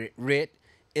similar writ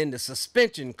in the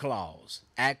suspension clause,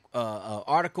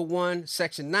 Article 1,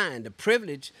 Section 9, the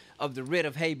privilege of the writ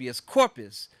of habeas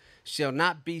corpus shall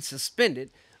not be suspended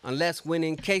unless when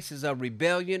in cases of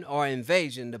rebellion or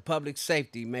invasion the public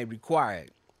safety may require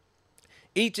it.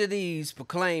 Each of these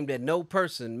proclaimed that no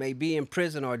person may be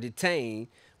imprisoned or detained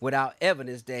without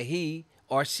evidence that he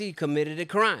or she committed a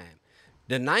crime.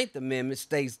 The Ninth Amendment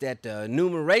states that the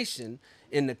enumeration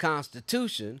in the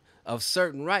Constitution of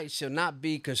certain rights shall not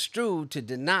be construed to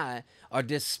deny or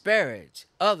disparage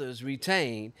others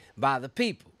retained by the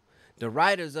people. The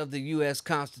writers of the U.S.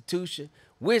 Constitution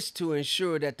wished to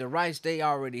ensure that the rights they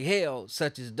already held,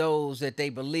 such as those that they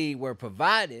believed were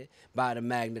provided by the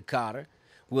Magna Carta,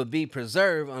 would be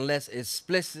preserved unless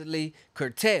explicitly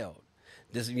curtailed.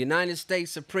 The United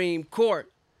States Supreme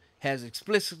Court has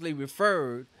explicitly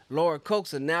referred Lord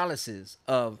Coke's analysis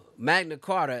of Magna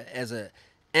Carta as an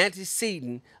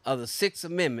antecedent of the Sixth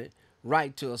Amendment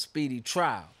right to a speedy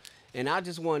trial. And I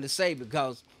just wanted to say,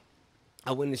 because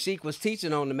when the Sheik was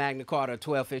teaching on the Magna Carta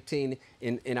 1215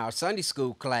 in our Sunday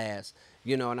school class,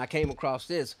 you know, and I came across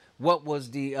this, what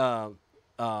was the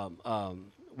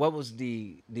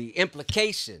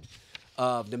implication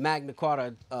of the Magna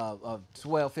Carta of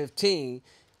 1215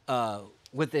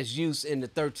 with its use in the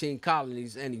 13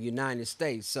 colonies in the United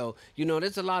States? So, you know,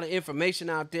 there's a lot of information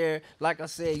out there. Like I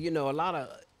said, you know, a lot of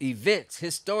events,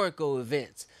 historical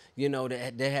events, you know,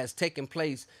 that has taken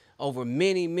place over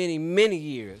many, many, many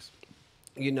years,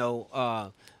 you know,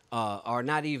 are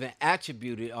not even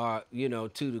attributed or, you know,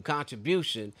 to the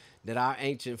contribution that our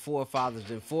ancient forefathers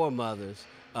and foremothers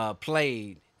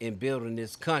played in building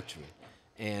this country.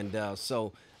 And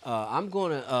so I'm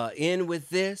going to end with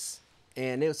this.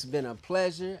 And it's been a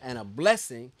pleasure and a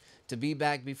blessing to be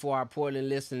back before our Portland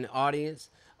listening audience.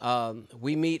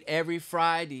 We meet every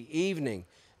Friday evening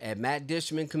at Matt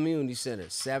Dishman Community Center,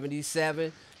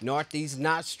 77 Northeast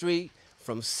Knott Street,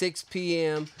 from 6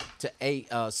 p.m. to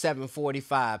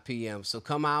 7:45 p.m. So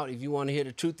come out if you want to hear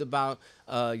the truth about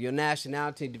your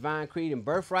nationality, divine creed, and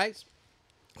birthrights.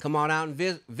 Come on out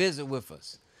and visit with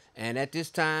us. And at this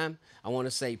time, I want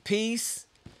to say peace.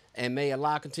 And may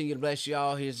Allah continue to bless you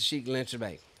all. Here's the Sheik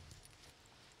Lynch-Bey.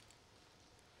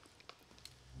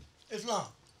 Islam.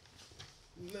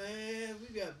 Man,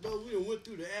 we got brother. We done went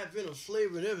through the advent of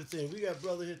slavery and everything. We got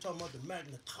brother here talking about the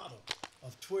Magna Carta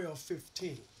of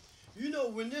 1215. You know,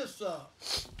 when this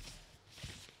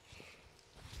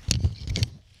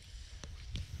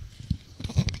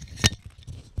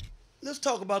let's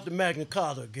talk about the Magna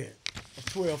Carta again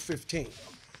of 1215.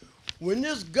 When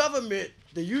this government,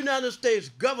 the United States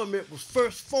government, was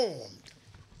first formed,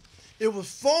 it was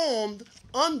formed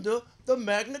under the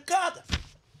Magna Carta.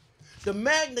 The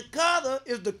Magna Carta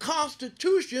is the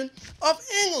Constitution of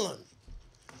England.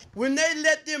 When they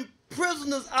let them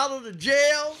prisoners out of the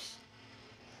jails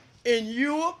in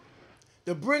Europe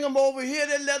to bring them over here,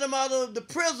 they let them out of the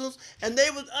prisons, and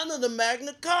they was under the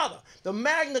Magna Carta. The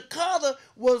Magna Carta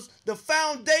was the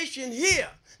foundation here.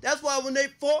 That's why when they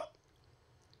fought,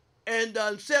 and in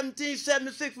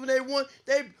 1776 when they won,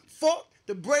 they fought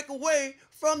to break away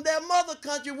from their mother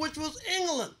country, which was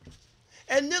England.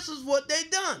 And this is what they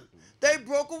done. They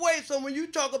broke away. So when you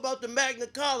talk about the Magna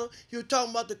Carta, you're talking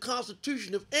about the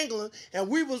Constitution of England, and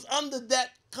we was under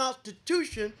that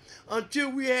Constitution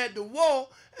until we had the war,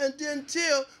 and then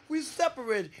until we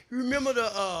separated. You remember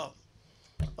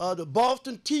the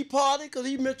Boston Tea Party? Because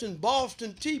he mentioned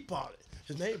Boston Tea Party.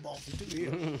 His name Boston too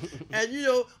here. And you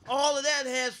know, all of that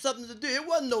had something to do. It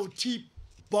wasn't no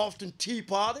Boston Tea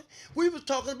Party. We was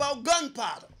talking about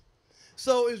gunpowder.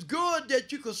 So it's good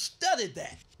that you could study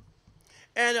that.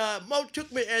 And Mo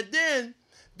took me, and then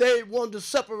they wanted to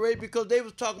separate because they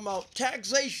was talking about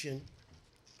taxation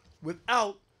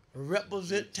without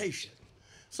representation.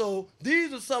 So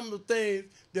these are some of the things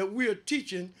that we are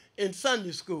teaching in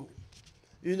Sunday school,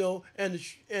 you know, and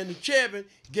the chairman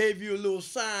gave you a little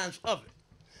signs of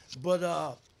it.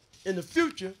 But in the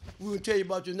future, we're going to tell you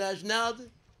about your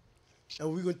nationality,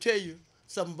 and we're going to tell you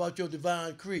something about your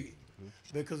divine creed,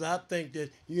 because I think that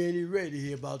you ain't even ready to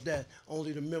hear about that,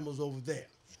 only the members over there.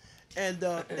 And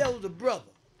there was a brother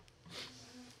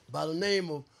by the name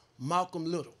of Malcolm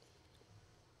Little,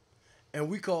 and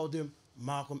we called him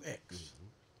Malcolm X.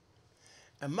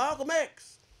 And Malcolm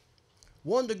X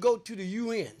wanted to go to the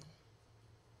UN.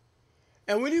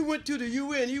 And when he went to the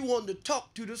UN, he wanted to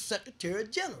talk to the Secretary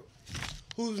General,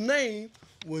 whose name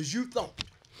was U Thant.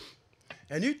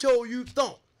 And he told U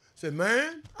Thant, said,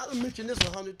 man, I done mentioned this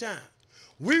 100 times.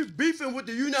 We beefing with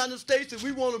the United States, and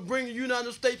we want to bring the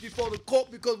United States before the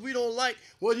court because we don't like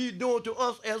what he's doing to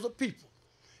us as a people.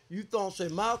 U Thant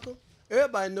said, Malcolm,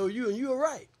 everybody know you, and you're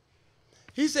right.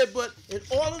 He said, but in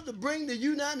order to bring the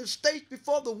United States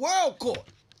before the world court,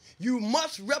 you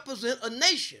must represent a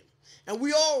nation. And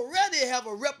we already have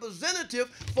a representative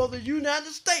for the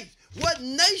United States. What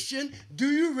nation do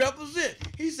you represent?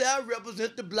 He said, I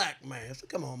represent the black man. I said,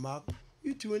 come on, Malcolm.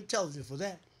 You're too intelligent for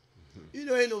that. You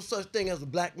know, ain't no such thing as a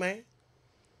black man.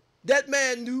 That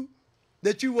man knew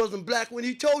that you wasn't black when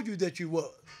he told you that you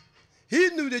was. He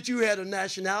knew that you had a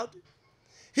nationality.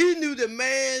 He knew that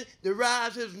man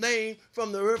derives his name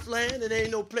from the earthland and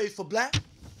ain't no place for black.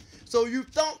 So you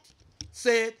thought,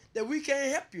 said that we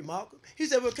can't help you, Malcolm. He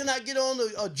said, well, can I get on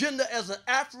the agenda as an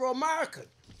Afro-American?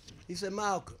 He said,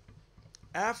 Malcolm,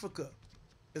 Africa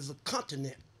is a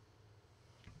continent,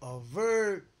 a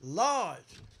very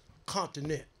large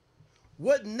continent.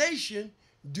 What nation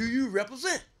do you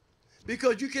represent?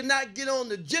 Because you cannot get on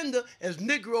the agenda as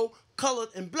Negro, colored,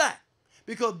 and black.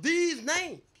 Because these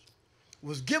names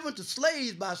was given to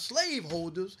slaves by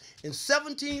slaveholders in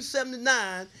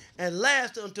 1779 and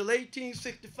lasted until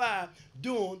 1865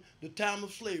 during the time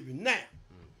of slavery. Now,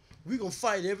 we're going to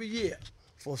fight every year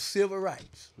for civil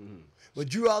rights. But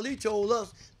Drew Ali told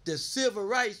us that civil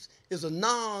rights is a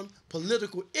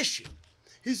non-political issue.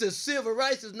 He said civil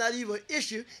rights is not even an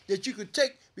issue that you could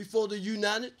take before the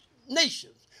United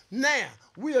Nations. Now,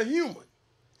 we are human.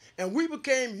 And we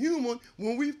became human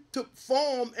when we took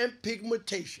form and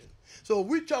pigmentation. So if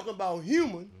we're talking about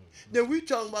human, then we're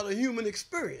talking about a human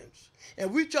experience.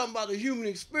 And we're talking about a human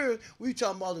experience, we're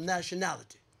talking about a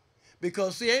nationality.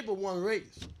 Because see, ain't but one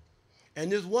race.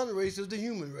 And this one race is the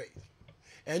human race.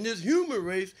 And this human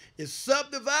race is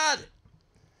subdivided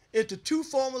into two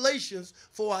formulations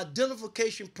for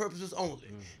identification purposes only.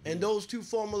 And those two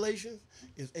formulations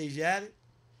is Asiatic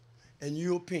and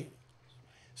European.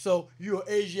 So you're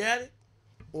Asiatic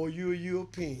or you're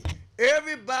European.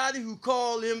 Everybody who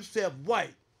call themselves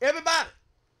white, everybody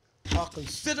are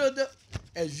considered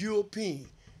as European.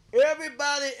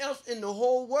 Everybody else in the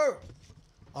whole world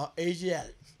are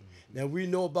Asiatics. Now we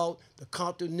know about the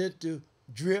continental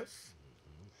drift.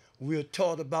 We're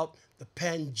taught about the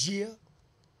Pangea.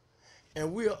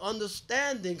 And we are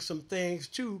understanding some things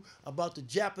too about the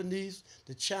Japanese,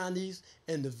 the Chinese,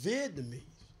 and the Vietnamese.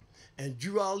 And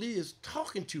Drew Ali is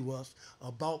talking to us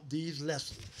about these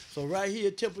lessons. So right here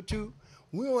at Temple 2,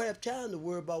 we don't have time to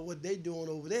worry about what they're doing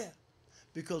over there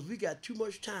because we got too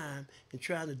much time in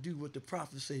trying to do what the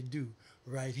prophets say do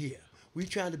right here. We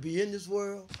trying to be in this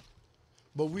world,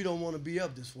 but we don't want to be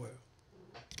of this world.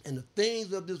 And the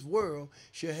things of this world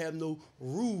shall have no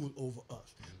rule over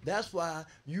us. That's why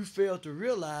you fail to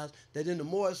realize that in the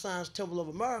Moorish Science Temple of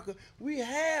America, we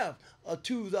have a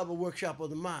Tools of a Workshop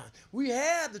of the Mind. We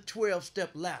have the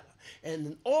 12-step ladder. And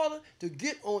in order to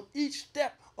get on each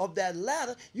step of that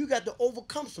ladder, you got to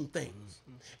overcome some things.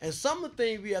 And some of the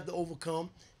things we have to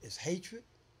overcome is hatred,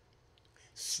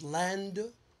 slander,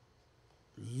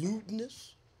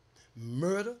 lewdness,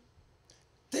 murder,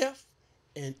 theft,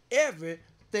 and everything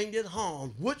that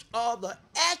harms, which are the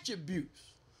attributes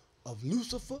of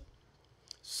Lucifer,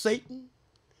 Satan,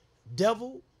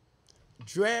 devil,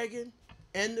 dragon,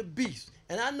 and the beast.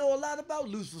 And I know a lot about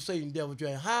Lucifer, Satan, devil,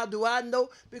 dragon. How do I know?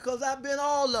 Because I've been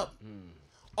all of them.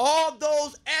 All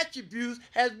those attributes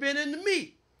has been in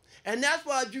me. And that's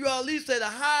why Drew Ali said the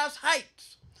highest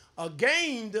heights are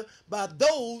gained by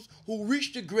those who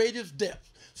reach the greatest depths.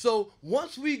 So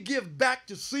once we give back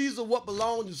to Caesar what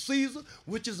belongs to Caesar,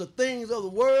 which is the things of the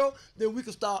world, then we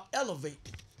can start elevating.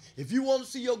 If you want to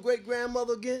see your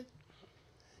great-grandmother again,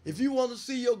 if you want to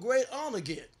see your great-aunt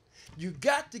again, you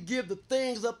got to give the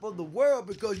things up of the world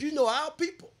because you know our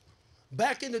people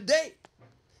back in the day,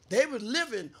 They were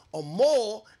living a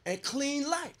moral and clean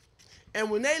life. And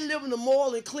when they live in a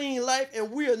moral and clean life,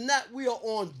 and we are not, we are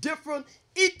on different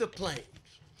ether planes.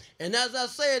 And as I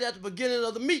said at the beginning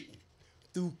of the meeting,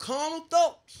 through carnal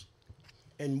thoughts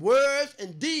and words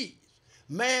and deeds,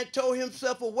 man tore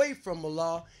himself away from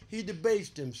Allah. He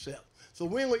debased himself. So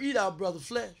we ain't going to eat our brother's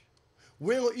flesh.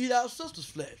 We ain't going to eat our sister's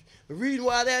flesh. The reason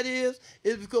why that is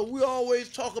because we always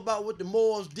talk about what the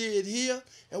Moors did here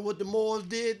and what the Moors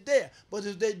did there. But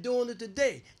as they're doing it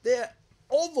today, they're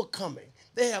overcoming.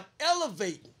 They have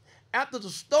elevating. After the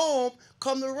storm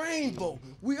come the rainbow.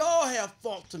 We all have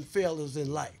faults and failures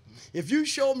in life. If you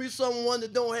show me someone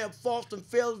that don't have faults and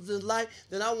failures in life,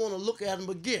 then I want to look at them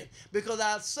again. Because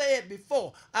I said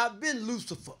before, I've been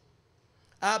Lucifer.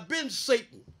 I've been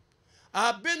Satan.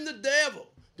 I've been the devil,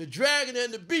 the dragon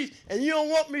and the beast. And you don't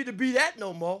want me to be that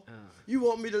no more. You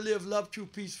want me to live love,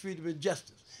 truth, peace, freedom, and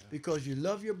justice. Because you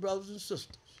love your brothers and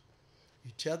sisters.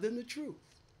 You tell them the truth.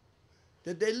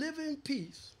 That they live in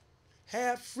peace,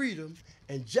 have freedom,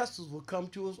 and justice will come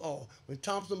to us all. When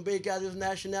Thompson Bay got his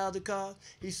nationality card,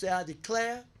 he said, I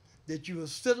declare that you are a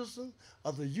citizen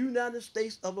of the United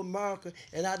States of America,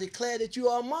 and I declare that you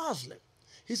are a Muslim.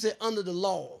 He said, under the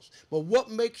laws. But what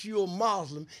makes you a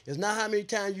Muslim is not how many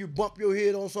times you bump your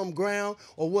head on some ground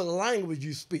or what language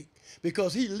you speak.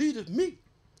 Because he leadeth me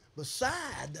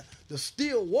beside the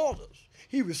still waters.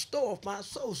 He restoreth my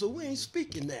soul. So we ain't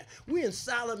speaking that. We in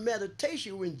silent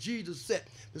meditation when Jesus sat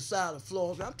beside the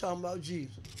floor. I'm talking about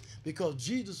Jesus. Because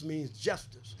Jesus means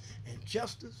justice. And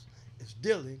justice is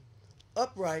dealing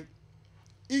upright,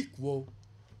 equal,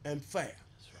 and fair. Right.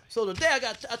 So today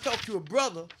I talked to a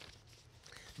brother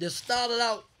that started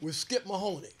out with Skip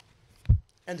Mahoney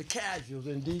and the Casuals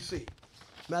in D.C.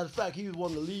 Matter of fact, he was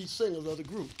one of the lead singers of the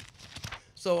group.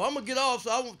 So I'm going to get off,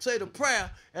 so I want to say the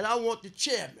prayer, and I want the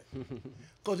chairman.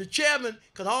 Because the chairman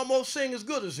can almost sing as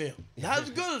good as him. Not as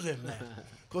good as him now,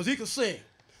 because he can sing.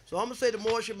 So I'm going to say the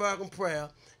Moorish American prayer,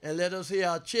 and let us hear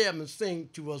our chairman sing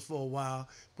to us for a while,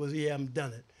 because he hasn't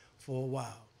done it for a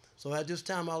while. So at this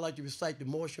time, I'd like to recite the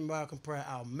Moorish American prayer,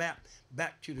 our map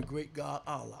back to the great God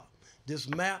Allah. This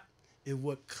map is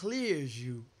what clears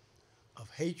you of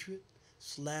hatred,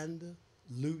 slander,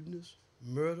 lewdness,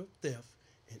 murder, theft,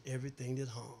 and everything that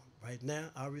harm. Right now,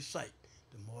 I recite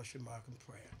the Moorish American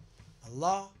prayer.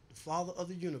 Allah, the Father of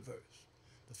the universe,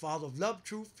 the Father of love,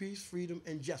 truth, peace, freedom,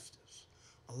 and justice.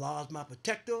 Allah is my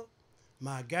protector,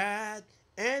 my guide,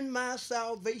 and my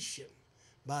salvation,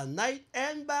 by night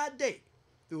and by day,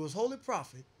 through his holy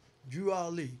prophet, Drew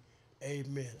Ali.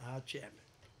 Amen. Our chairman.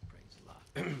 Praise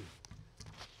Allah.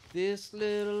 This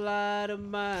little light of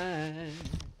mine,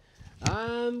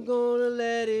 I'm gonna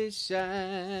let it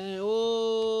shine.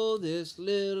 Oh, this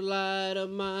little light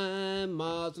of mine,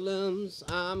 Muslims,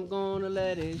 I'm gonna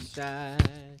let it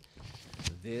shine.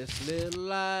 This little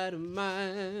light of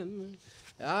mine,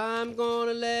 I'm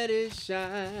gonna let it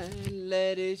shine.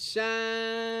 Let it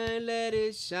shine, let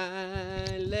it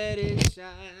shine, let it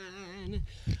shine.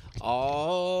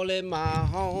 All in my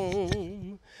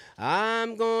home,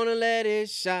 I'm gonna let it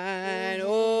shine.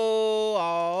 Oh,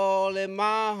 all in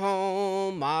my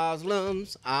home,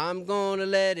 Muslims, I'm gonna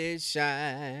let it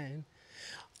shine.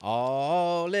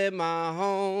 All in my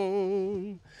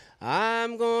home,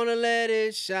 I'm gonna let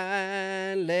it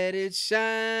shine. Let it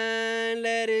shine,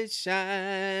 let it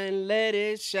shine, let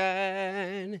it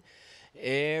shine.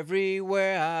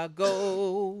 Everywhere I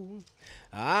go,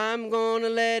 I'm gonna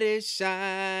let it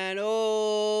shine.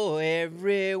 Oh,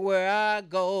 everywhere I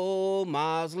go,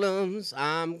 Muslims,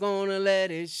 I'm gonna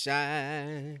let it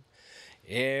shine.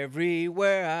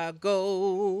 Everywhere I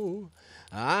go,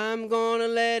 I'm gonna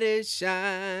let it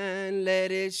shine.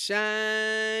 Let it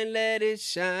shine, let it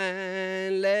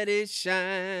shine, let it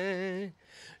shine.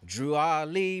 Drew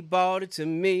Ali brought it to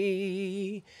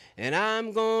me, and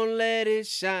I'm gonna let it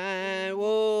shine.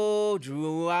 Whoa,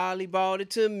 Drew Ali brought it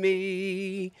to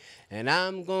me, and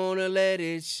I'm gonna let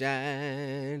it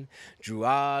shine. Drew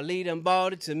Ali done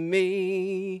brought it to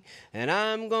me, and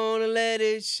I'm gonna let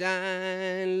it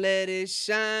shine. Let it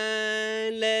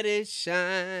shine, let it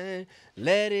shine,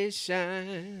 let it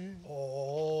shine.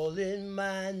 All in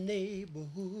my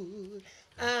neighborhood,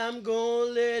 I'm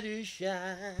gonna let it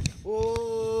shine.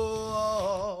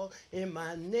 Oh, in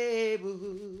my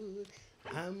neighborhood,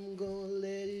 I'm gonna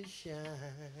let it shine.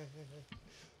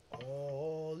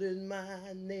 All in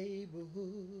my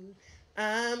neighborhood,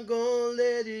 I'm gonna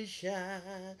let it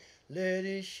shine. Let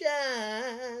it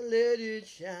shine, let it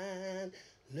shine,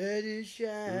 let it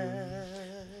shine.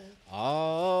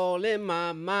 All in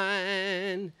my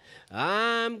mind.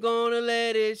 I'm gonna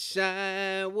let it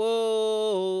shine.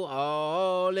 Whoa,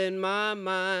 all in my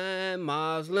mind.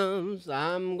 Muslims,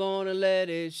 I'm gonna let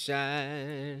it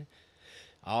shine.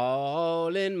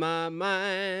 All in my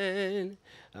mind.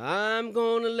 I'm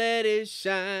gonna let it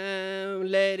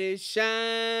shine, let it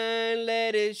shine,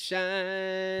 let it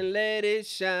shine, let it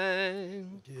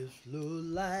shine. This little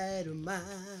light of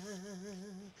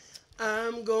mine,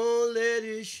 I'm gonna let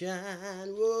it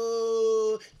shine.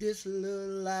 Whoa, this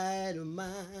little light of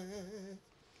mine,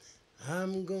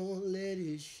 I'm gonna let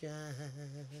it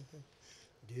shine.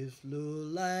 This little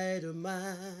light of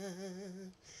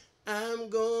mine, I'm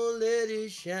gonna let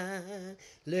it shine,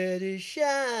 let it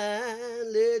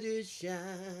shine, let it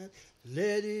shine,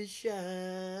 let it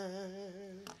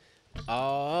shine.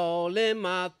 All in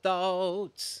my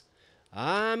thoughts,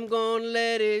 I'm gonna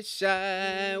let it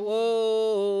shine.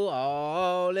 Whoa,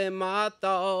 all in my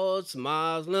thoughts,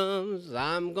 Muslims,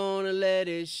 I'm gonna let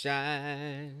it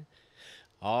shine.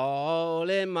 All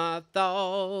in my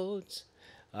thoughts,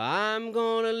 I'm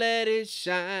gonna let it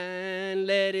shine,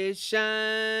 let it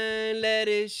shine, let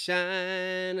it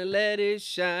shine, let it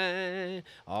shine.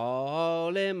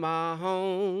 All in my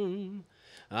home,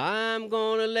 I'm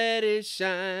gonna let it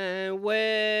shine.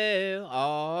 Well,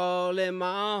 all in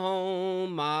my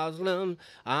home, Muslim,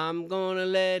 I'm gonna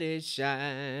let it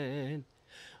shine.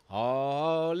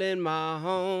 All in my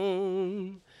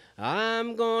home,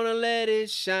 I'm gonna let it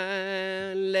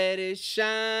shine, let it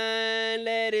shine,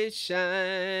 let it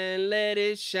shine, let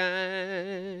it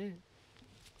shine.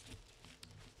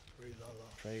 Praise Allah.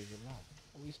 Praise the Lord.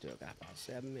 We still got about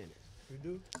 7 minutes. We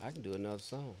do? I can do another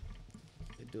song.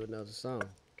 We do another song.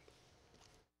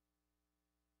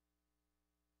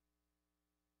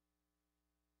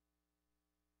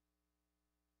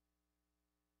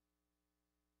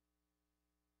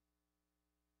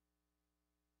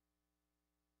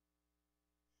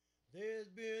 There's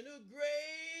been a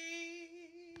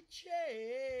great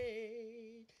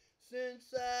change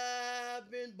since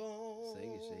I've been born.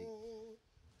 Sing it, Sheik.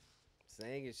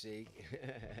 Sing it, Sheik.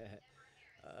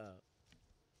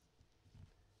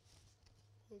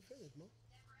 Finish, Mo.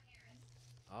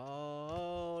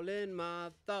 All in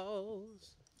my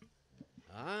thoughts,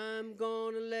 I'm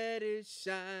gonna let it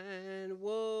shine.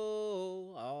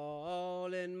 Whoa,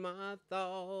 all in my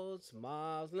thoughts,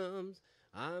 Muslims,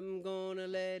 I'm gonna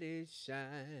let it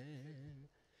shine.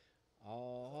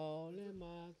 All in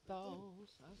my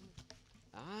thoughts,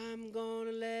 I'm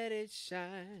gonna let it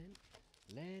shine.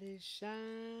 Let it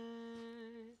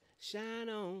shine, shine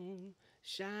on,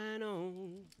 shine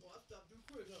on. Oh, I stopped too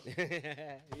quick, huh?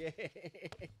 Yeah,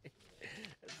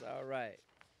 that's all right.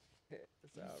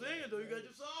 That's all Sing right. it though, you got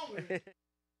your song with it.